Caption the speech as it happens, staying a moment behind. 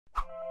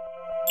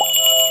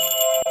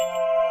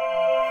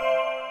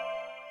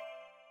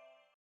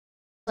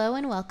Hello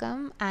and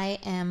welcome. I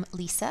am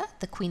Lisa,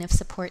 the Queen of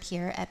Support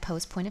here at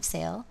Poe's Point of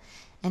Sale,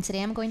 and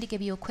today I'm going to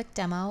give you a quick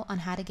demo on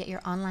how to get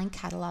your online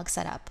catalog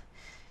set up.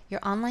 Your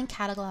online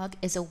catalog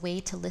is a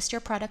way to list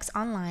your products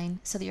online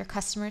so that your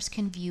customers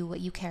can view what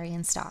you carry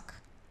in stock.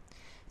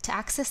 To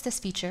access this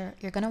feature,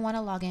 you're going to want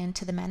to log in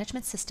to the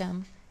management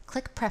system,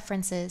 click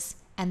Preferences,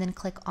 and then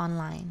click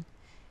Online.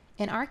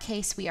 In our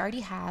case, we already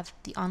have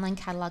the online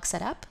catalog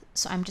set up,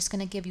 so I'm just going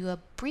to give you a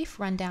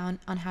brief rundown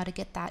on how to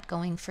get that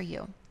going for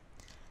you.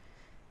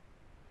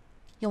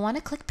 You'll want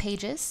to click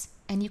Pages,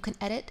 and you can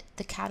edit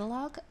the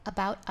catalog,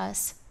 About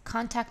Us,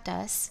 Contact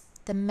Us,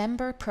 the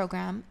member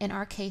program. In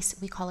our case,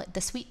 we call it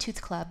the Sweet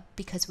Tooth Club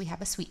because we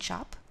have a sweet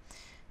shop,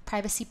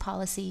 privacy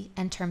policy,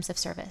 and terms of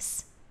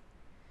service.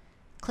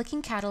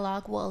 Clicking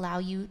Catalog will allow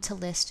you to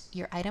list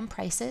your item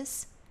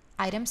prices,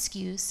 item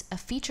SKUs, a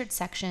featured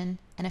section,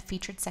 and a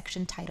featured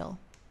section title.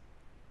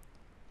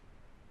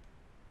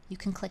 You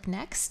can click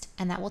Next,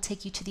 and that will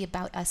take you to the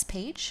About Us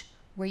page,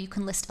 where you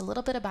can list a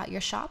little bit about your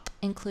shop,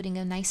 including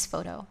a nice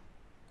photo.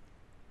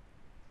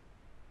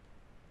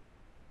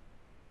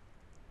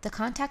 The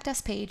Contact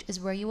Us page is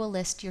where you will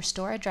list your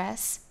store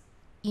address,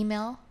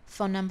 email,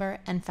 phone number,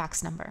 and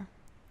fax number.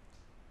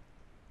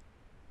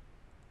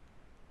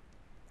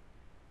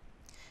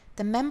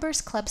 The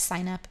Members Club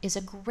sign-up is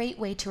a great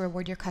way to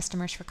reward your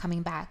customers for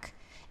coming back.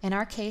 In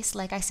our case,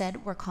 like I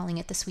said, we're calling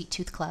it the Sweet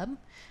Tooth Club.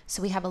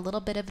 So we have a little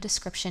bit of a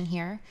description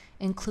here,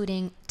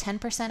 including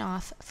 10%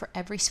 off for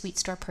every sweet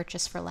store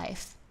purchase for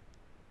life.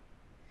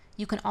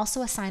 You can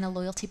also assign a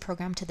loyalty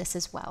program to this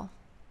as well.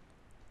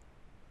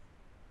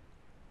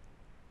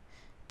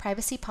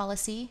 Privacy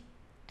policy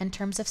and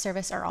terms of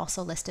service are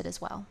also listed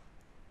as well.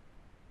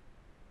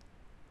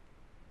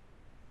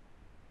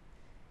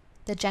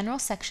 The General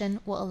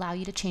section will allow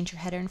you to change your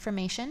header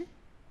information,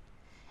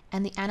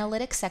 and the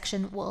Analytics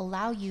section will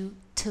allow you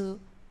to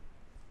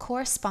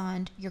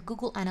correspond your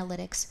Google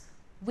Analytics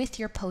with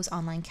your Poe's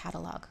online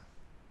catalog.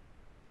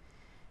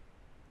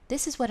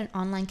 This is what an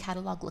online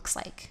catalog looks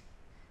like.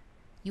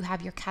 You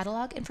have your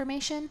catalog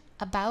information,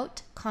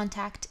 about,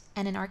 contact,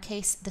 and in our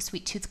case, the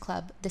Sweet Tooth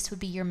Club. This would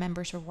be your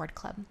Members Reward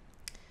Club.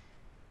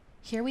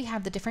 Here we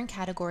have the different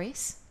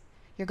categories.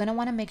 You're going to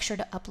want to make sure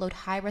to upload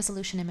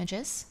high-resolution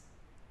images.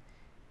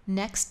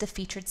 Next, the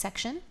featured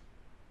section.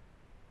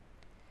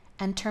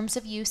 And terms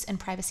of use and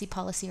privacy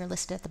policy are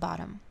listed at the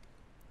bottom.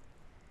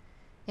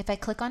 If I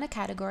click on a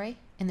category,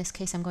 in this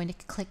case I'm going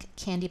to click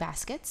Candy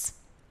Baskets.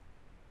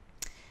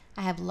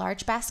 I have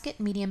large basket,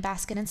 medium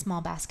basket, and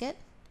small basket.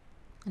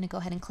 I'm going to go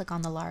ahead and click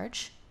on the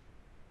large.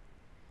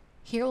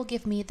 Here it will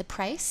give me the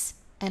price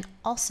and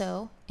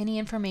also any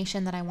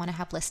information that I want to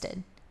have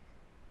listed.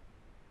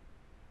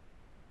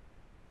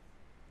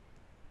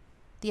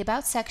 The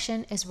About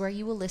section is where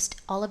you will list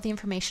all of the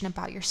information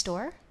about your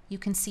store. You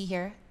can see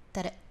here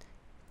that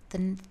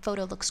the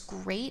photo looks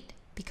great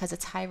because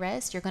it's high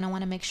res. You're going to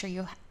want to make sure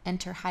you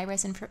enter high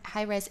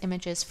res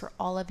images for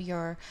all of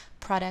your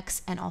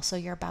products and also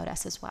your About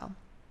Us as well.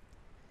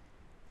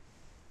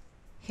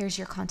 Here's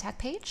your contact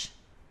page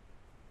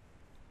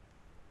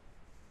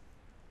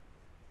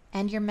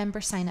and your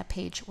member sign up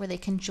page where they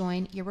can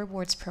join your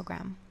rewards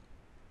program.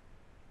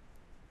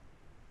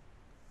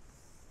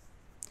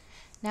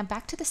 Now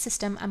back to the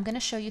system, I'm going to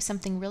show you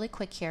something really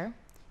quick here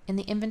in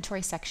the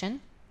inventory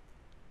section.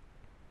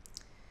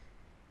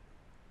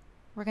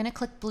 We're going to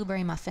click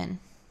Blueberry Muffin.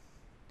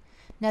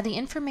 Now the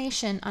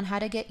information on how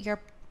to get your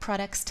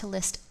products to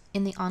list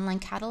in the online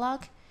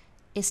catalog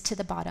is to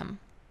the bottom.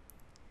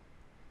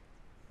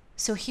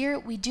 So here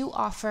we do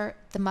offer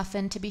the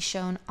muffin to be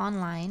shown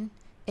online.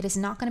 It is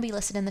not going to be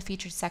listed in the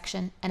featured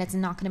section, and it's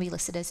not going to be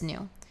listed as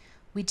new.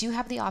 We do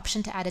have the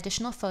option to add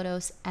additional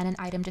photos and an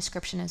item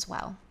description as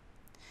well.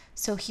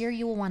 So here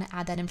you will want to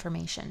add that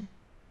information.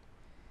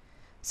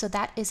 So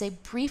that is a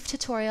brief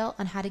tutorial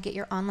on how to get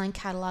your online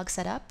catalog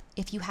set up.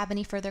 If you have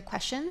any further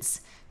questions,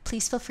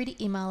 please feel free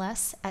to email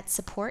us at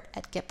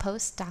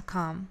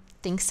support@getpost.com.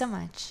 Thanks so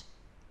much.